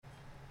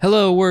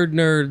Hello, word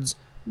nerds.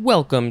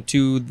 Welcome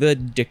to the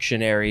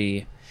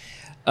dictionary.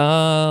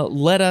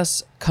 Let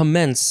us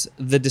commence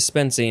the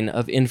dispensing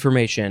of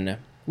information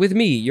with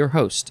me, your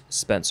host,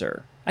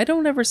 Spencer. I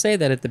don't ever say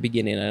that at the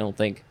beginning, I don't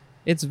think.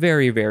 It's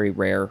very, very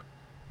rare.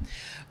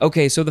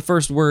 Okay, so the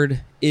first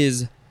word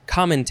is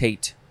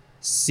commentate.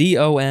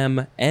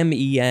 C-O-M-M-E-N-T-A-T-E.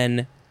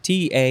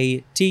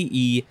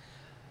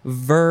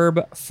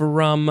 Verb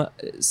from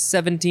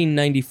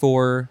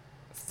 1794.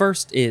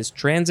 First is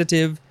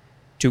transitive,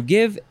 to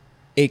give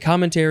a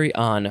commentary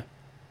on.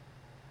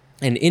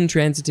 An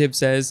intransitive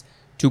says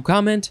to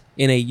comment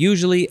in a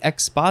usually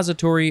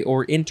expository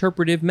or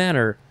interpretive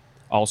manner.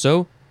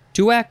 Also,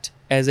 to act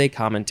as a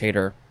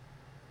commentator.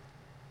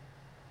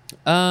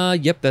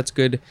 Yep, that's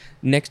good.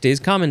 Next is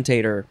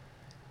commentator.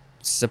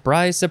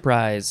 Surprise,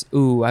 surprise.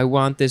 Ooh, I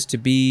want this to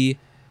be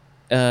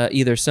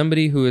either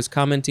somebody who is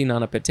commenting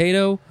on a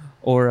potato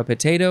or a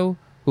potato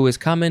who is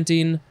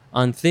commenting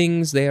on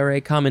things. They are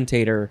a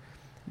commentator.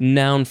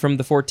 Noun from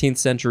the 14th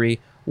century.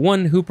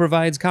 One who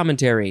provides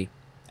commentary,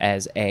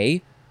 as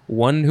A.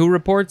 One who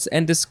reports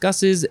and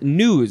discusses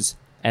news,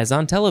 as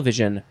on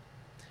television.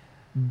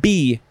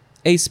 B.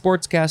 A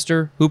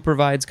sportscaster who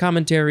provides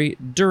commentary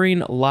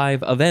during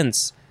live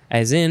events,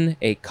 as in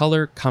a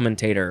color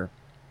commentator.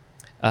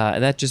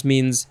 That just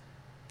means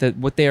that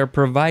what they are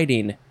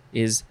providing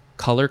is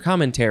color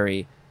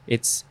commentary.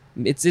 It's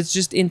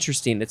just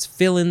interesting. It's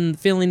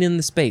filling in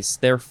the space.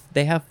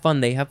 They have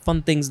fun. They have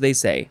fun things they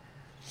say.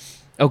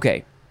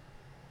 Okay.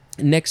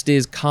 Next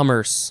is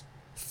commerce.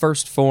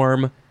 First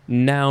form,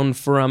 noun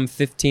from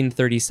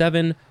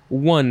 1537.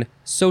 1.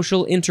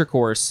 Social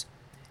intercourse.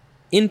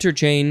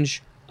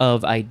 Interchange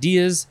of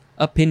ideas,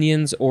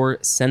 opinions, or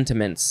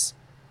sentiments.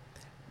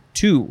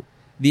 2.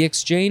 The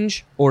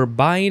exchange or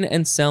buying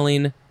and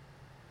selling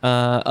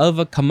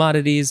of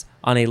commodities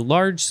on a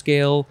large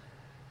scale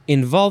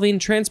involving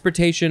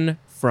transportation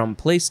from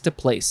place to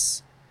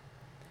place.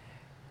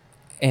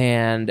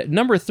 And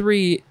number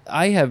 3,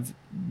 I have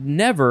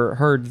never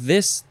heard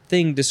this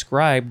thing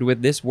described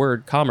with this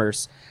word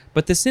commerce,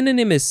 but the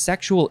synonym is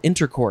sexual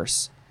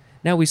intercourse.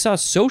 Now, we saw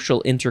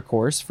social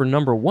intercourse for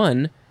number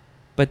 1,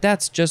 but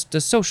that's just a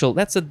social,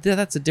 that's a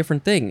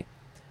different thing.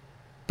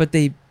 But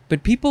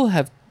people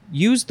have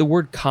used the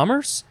word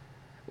commerce?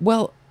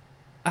 Well,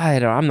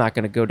 I'm not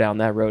going to go down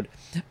that road.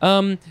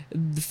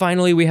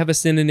 Finally, we have a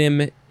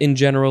synonym in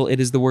general. It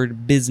is the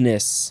word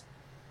business.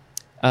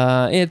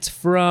 It's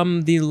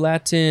from the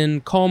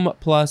Latin com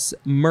plus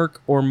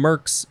merc or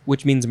merx,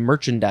 which means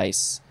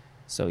merchandise.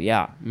 So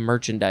yeah,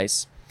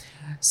 merchandise.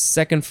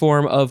 Second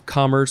form of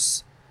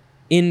commerce,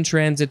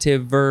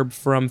 intransitive verb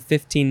from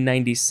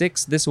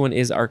 1596. This one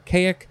is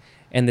archaic,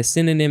 and the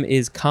synonym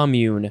is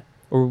commune.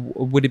 Or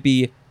would it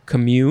be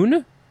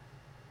commune?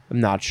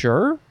 I'm not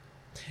sure.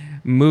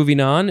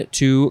 Moving on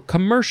to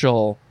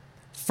commercial.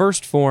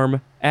 First form,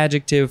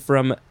 adjective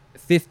from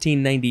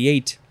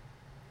 1598.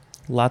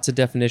 Lots of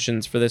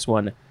definitions for this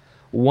one.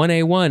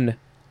 1A1,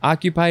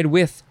 occupied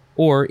with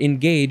or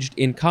engaged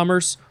in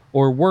commerce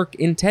or work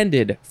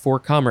intended for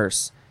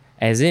commerce,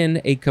 as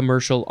in a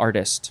commercial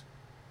artist.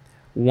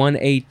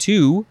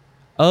 1A2,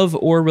 of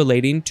or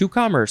relating to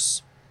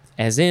commerce,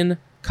 as in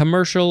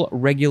commercial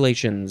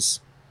regulations.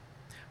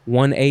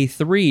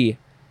 1A3,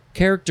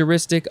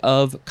 characteristic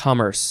of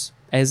commerce,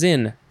 as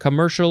in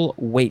commercial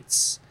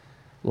weights,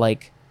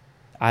 like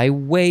I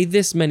weigh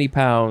this many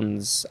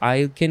pounds.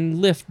 I can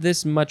lift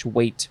this much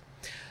weight.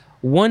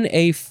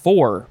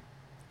 1A4,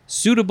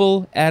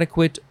 suitable,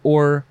 adequate,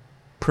 or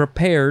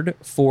prepared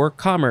for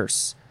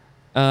commerce.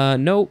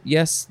 No,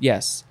 yes.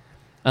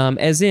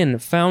 As in,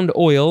 found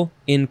oil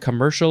in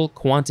commercial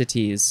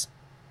quantities.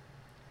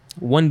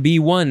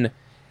 1B1,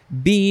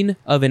 being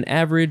of an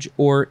average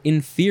or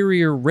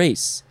inferior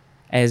race,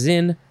 as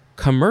in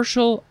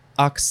commercial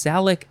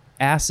oxalic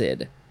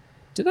acid.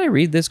 Did I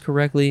read this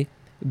correctly?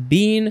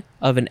 Being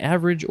of an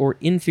average or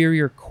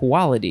inferior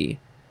quality.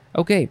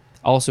 Okay,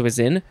 also as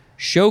in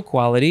show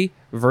quality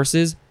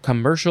versus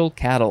commercial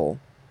cattle.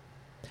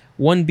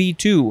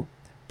 1B2,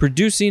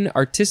 producing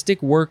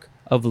artistic work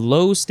of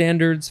low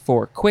standards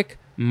for quick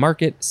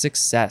market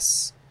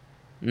success.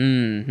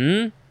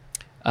 So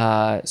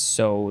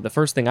the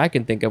first thing I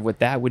can think of with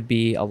that would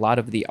be a lot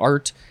of the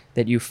art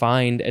that you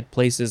find at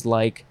places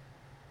like,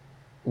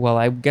 well,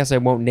 I guess I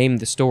won't name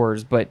the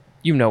stores, but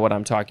you know what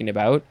I'm talking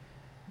about.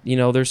 You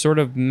know, they're sort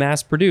of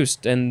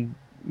mass-produced, and,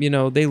 you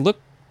know, they look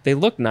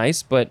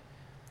nice, but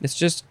it's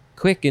just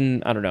quick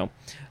and, I don't know.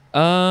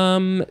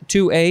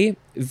 2A,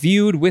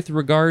 viewed with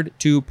regard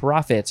to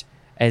profit,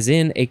 as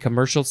in a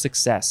commercial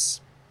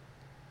success.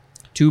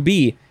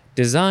 2B,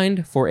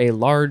 designed for a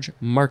large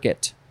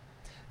market.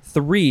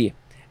 3,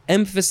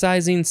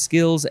 emphasizing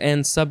skills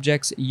and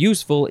subjects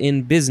useful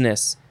in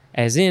business,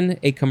 as in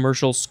a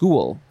commercial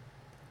school.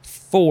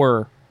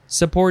 4,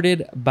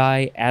 supported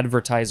by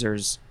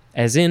advertisers,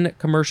 as in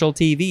commercial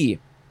TV.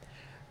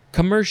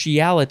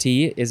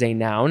 Commerciality is a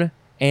noun,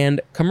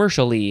 and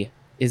commercially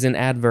is an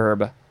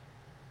adverb.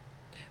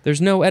 There's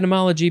no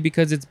etymology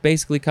because it's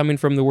basically coming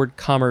from the word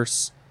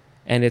commerce,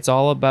 and it's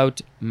all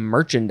about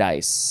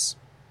merchandise.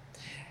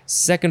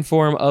 Second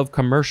form of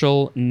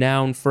commercial,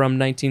 noun from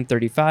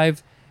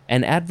 1935,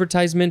 an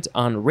advertisement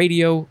on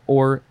radio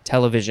or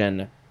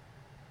television.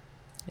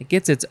 It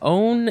gets its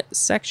own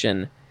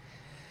section.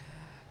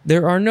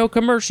 There are no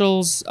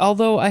commercials,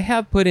 although I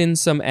have put in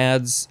some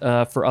ads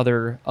for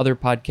other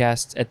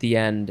podcasts at the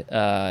end.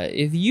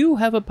 If you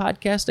have a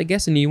podcast, I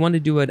guess, and you want to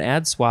do an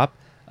ad swap,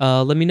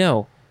 let me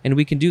know, and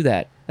we can do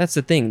that. That's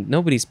the thing.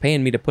 Nobody's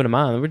paying me to put them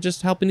on. We're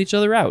just helping each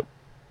other out.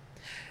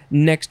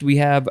 Next, we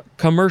have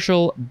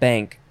commercial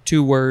bank.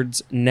 2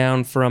 words,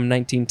 noun from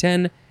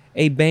 1910.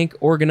 A bank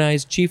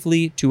organized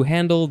chiefly to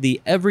handle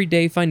the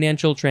everyday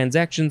financial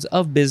transactions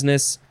of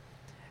business,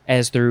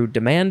 as through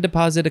demand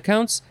deposit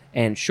accounts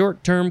and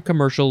short-term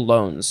commercial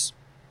loans.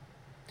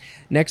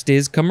 Next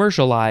is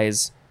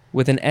commercialize,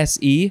 with an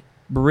SE,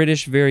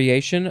 British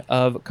variation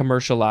of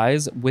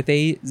commercialize with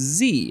a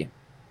Z.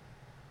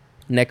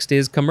 Next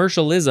is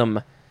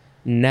commercialism,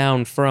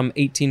 noun from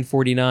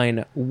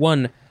 1849.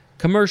 1.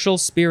 Commercial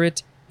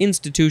spirit,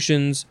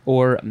 institutions,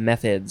 or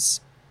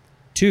methods.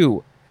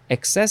 2.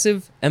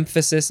 Excessive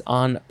emphasis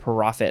on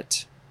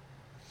profit.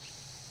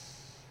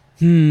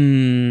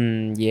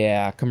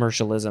 Yeah,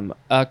 commercialism.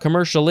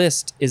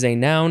 Commercialist is a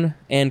noun,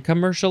 and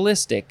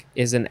commercialistic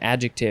is an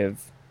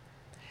adjective.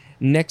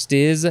 Next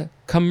is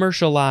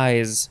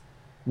commercialize,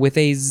 with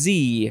a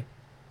Z.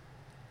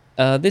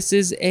 This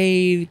is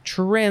a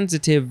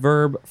transitive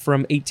verb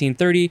from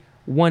 1830.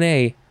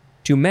 1A,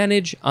 to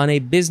manage on a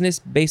business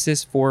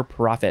basis for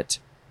profit.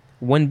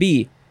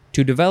 1B,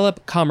 to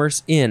develop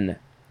commerce in.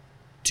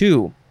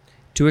 2,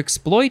 to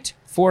exploit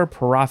for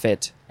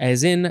profit,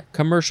 as in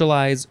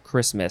commercialize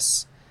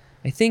Christmas.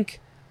 I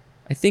think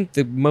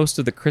the most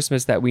of the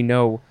Christmas that we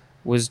know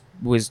was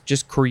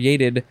just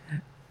created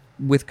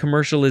with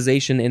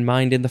commercialization in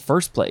mind in the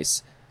first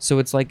place. So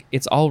it's like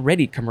it's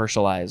already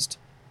commercialized.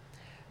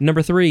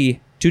 Number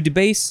 3, to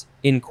debase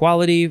in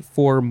quality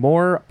for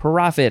more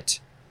profit.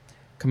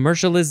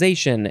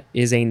 Commercialization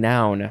is a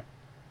noun.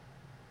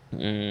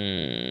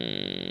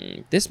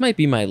 This might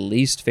be my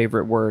least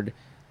favorite word.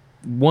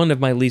 One of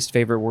my least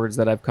favorite words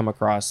that I've come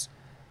across.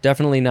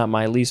 Definitely not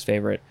my least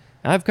favorite.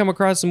 I've come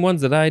across some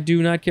ones that I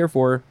do not care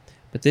for,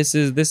 but this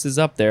is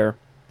up there.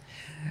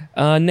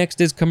 Next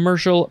is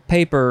commercial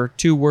paper.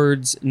 2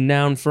 words,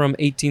 noun from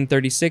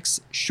 1836.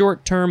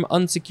 Short-term,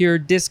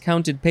 unsecured,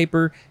 discounted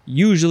paper,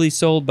 usually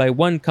sold by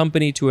one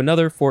company to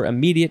another for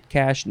immediate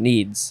cash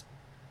needs.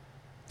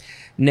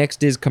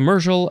 Next is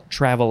commercial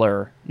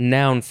traveler,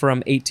 noun from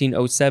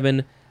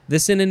 1807. The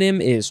synonym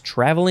is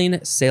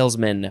traveling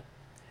salesman.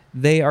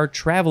 They are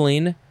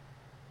traveling.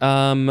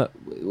 They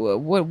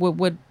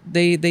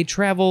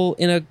travel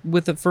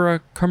for a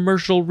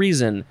commercial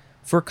reason,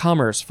 for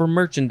commerce, for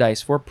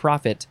merchandise, for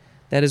profit.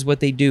 That is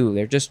what they do.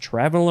 They're just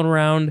traveling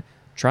around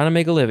trying to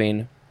make a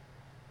living.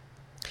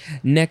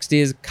 Next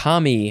is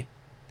commie,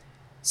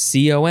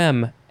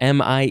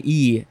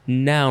 C-O-M-M-I-E,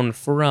 noun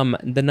from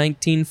the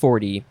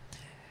 1940.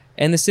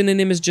 And the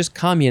synonym is just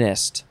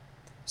communist.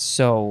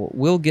 So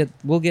we'll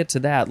get to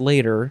that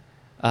later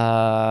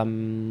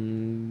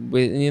in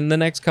the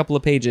next couple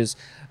of pages.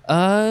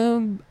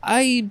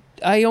 I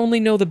only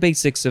know the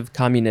basics of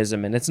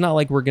communism, and it's not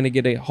like we're going to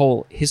get a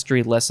whole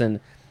history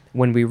lesson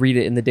when we read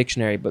it in the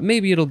dictionary, but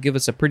maybe it'll give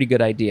us a pretty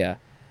good idea.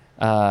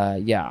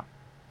 Yeah.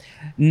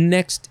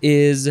 Next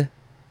is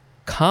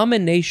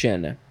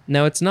combination.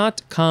 Now, it's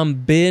not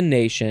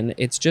combination,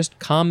 it's just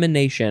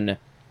combination.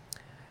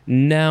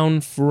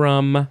 Noun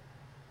from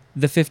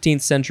the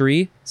 15th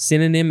century.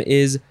 Synonym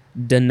is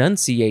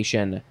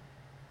denunciation.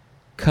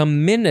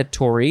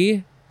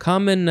 Comminatory,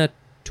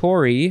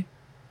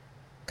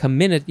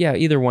 yeah,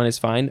 either one is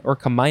fine, or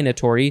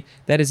comminatory,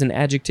 that is an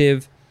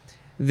adjective.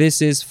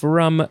 This is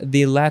from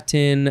the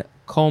Latin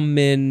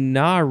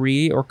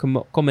comminare or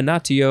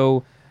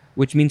comminatio,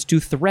 which means to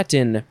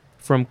threaten,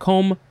 from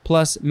com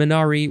plus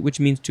minari, which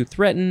means to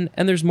threaten,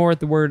 and there's more at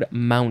the word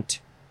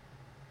mount.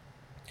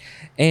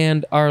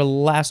 And our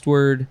last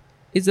word,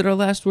 is it our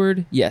last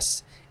word?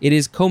 Yes, it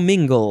is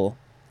commingle,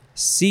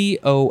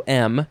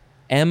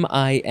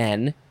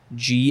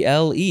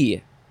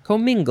 C-O-M-M-I-N-G-L-E,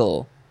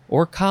 commingle,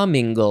 or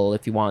commingle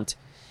if you want.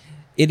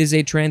 It is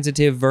a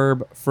transitive verb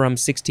from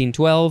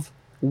 1612.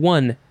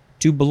 1,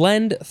 to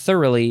blend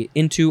thoroughly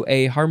into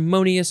a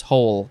harmonious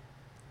whole.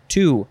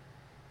 2,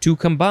 to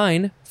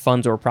combine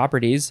funds or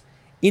properties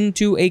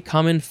into a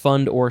common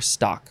fund or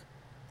stock.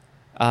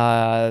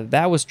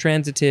 That was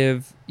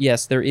transitive.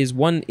 Yes, there is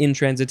one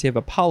intransitive.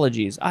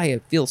 Apologies.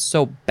 I feel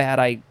so bad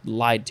I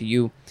lied to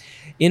you.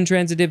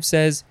 Intransitive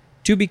says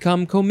to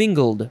become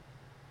commingled.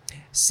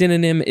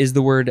 Synonym is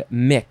the word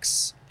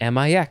mix,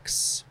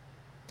 M-I-X.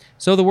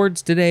 So the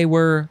words today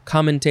were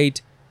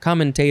commentate,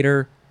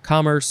 commentator,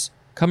 commerce,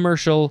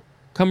 commercial,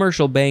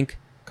 commercial bank,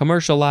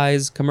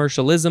 commercialize,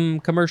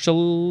 commercialism,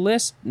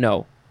 commercialist,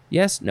 no,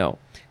 yes, no,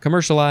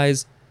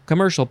 commercialize,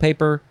 commercial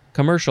paper,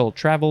 commercial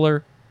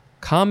traveler,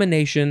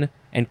 combination,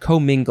 and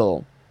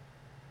commingle.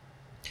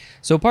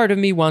 So part of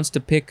me wants to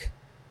pick,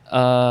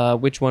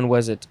 which one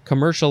was it?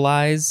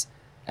 Commercialize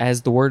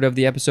as the word of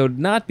the episode,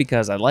 not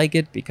because I like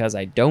it, because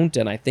I don't,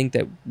 and I think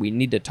that we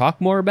need to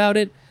talk more about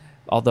it.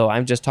 although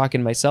I'm just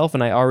talking to myself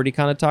and I already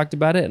kind of talked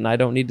about it and I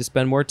don't need to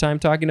spend more time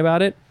talking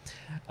about it.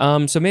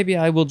 So maybe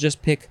I will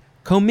just pick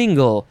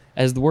commingle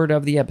as the word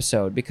of the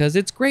episode, because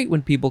it's great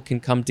when people can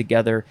come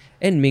together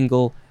and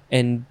mingle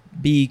and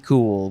be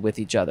cool with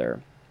each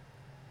other.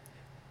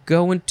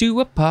 Going to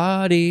a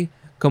party,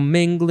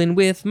 commingling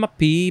with my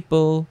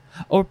people,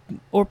 or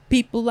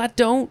people I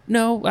don't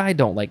know. I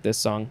don't like this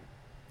song.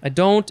 I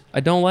don't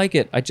like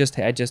it. I just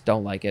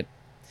don't like it.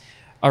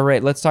 All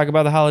right, let's talk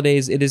about the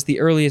holidays. It is the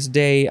earliest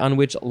day on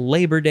which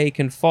Labor Day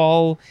can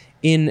fall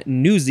in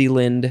New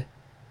Zealand.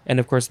 And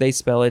of course, they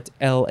spell it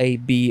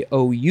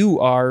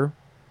Labour.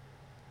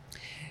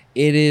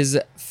 It is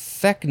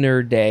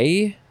Fechner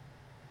Day.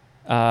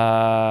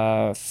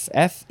 Fechner.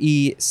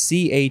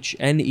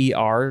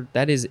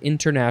 That is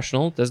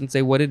international. Doesn't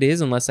say what it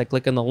is unless I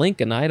click on the link,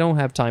 and I don't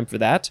have time for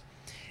that.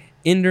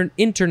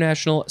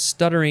 International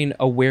Stuttering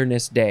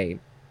Awareness Day.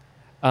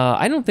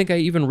 I don't think I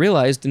even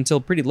realized until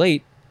pretty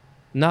late,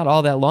 not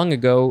all that long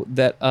ago,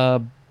 that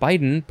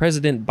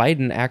President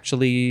Biden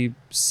actually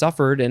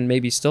suffered and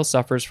maybe still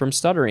suffers from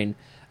stuttering.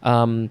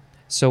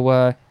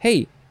 So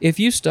hey, if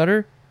you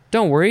stutter,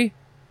 don't worry.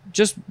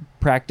 Just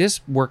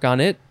practice, work on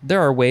it. There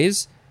are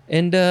ways,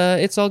 and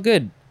it's all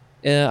good.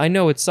 I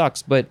know it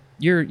sucks, but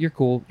you're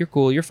cool. You're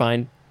cool. You're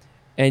fine.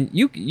 And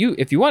you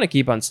if you want to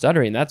keep on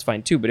stuttering, that's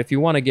fine too. But if you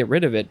want to get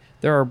rid of it,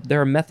 there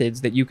are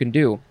methods that you can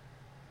do.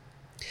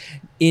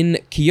 In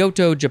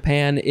Kyoto,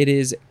 Japan, it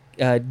is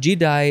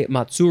Jidai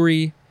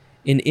Matsuri.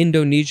 In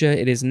Indonesia,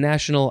 it is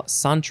National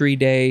Santri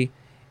Day.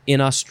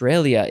 In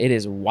Australia, it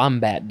is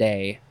Wombat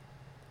Day.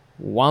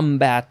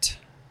 Wombat.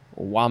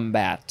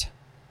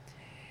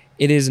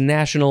 It is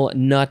National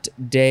Nut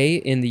Day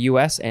in the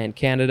US and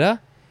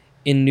Canada.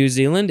 In New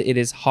Zealand, it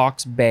is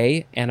Hawke's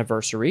Bay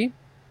Anniversary.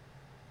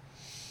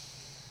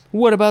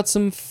 What about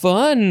some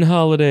fun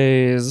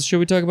holidays? Should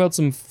we talk about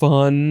some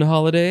fun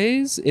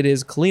holidays? It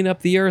is Clean Up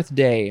the Earth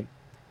Day.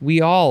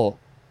 We all,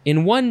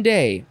 in one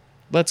day,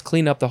 let's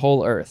clean up the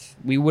whole earth.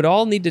 We would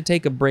all need to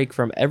take a break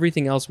from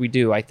everything else we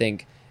do, I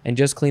think, and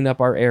just clean up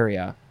our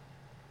area.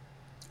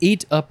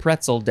 Eat a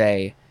Pretzel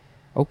Day.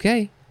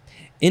 Okay.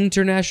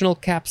 International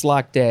Caps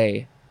Lock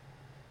Day.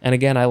 And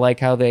again, I like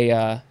how they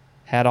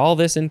had all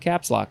this in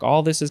caps lock.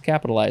 All this is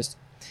capitalized.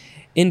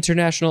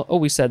 International,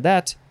 we said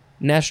that.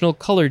 National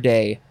Color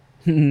Day.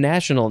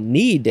 National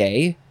Knee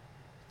Day.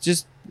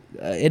 Just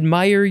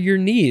admire your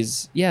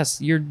knees. Yes,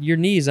 your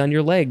knees on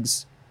your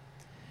legs.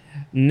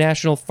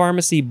 National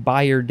Pharmacy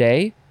Buyer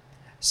Day.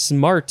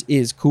 Smart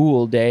is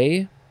Cool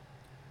Day.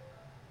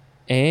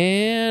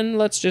 And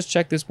let's just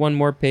check this one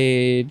more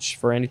page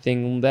for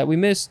anything that we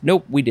missed.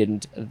 Nope, we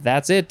didn't.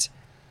 That's it.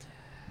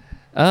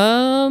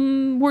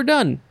 We're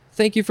done.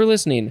 Thank you for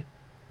listening.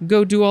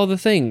 Go do all the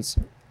things.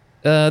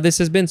 This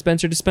has been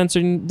Spencer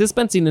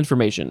dispensing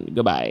information.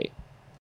 Goodbye.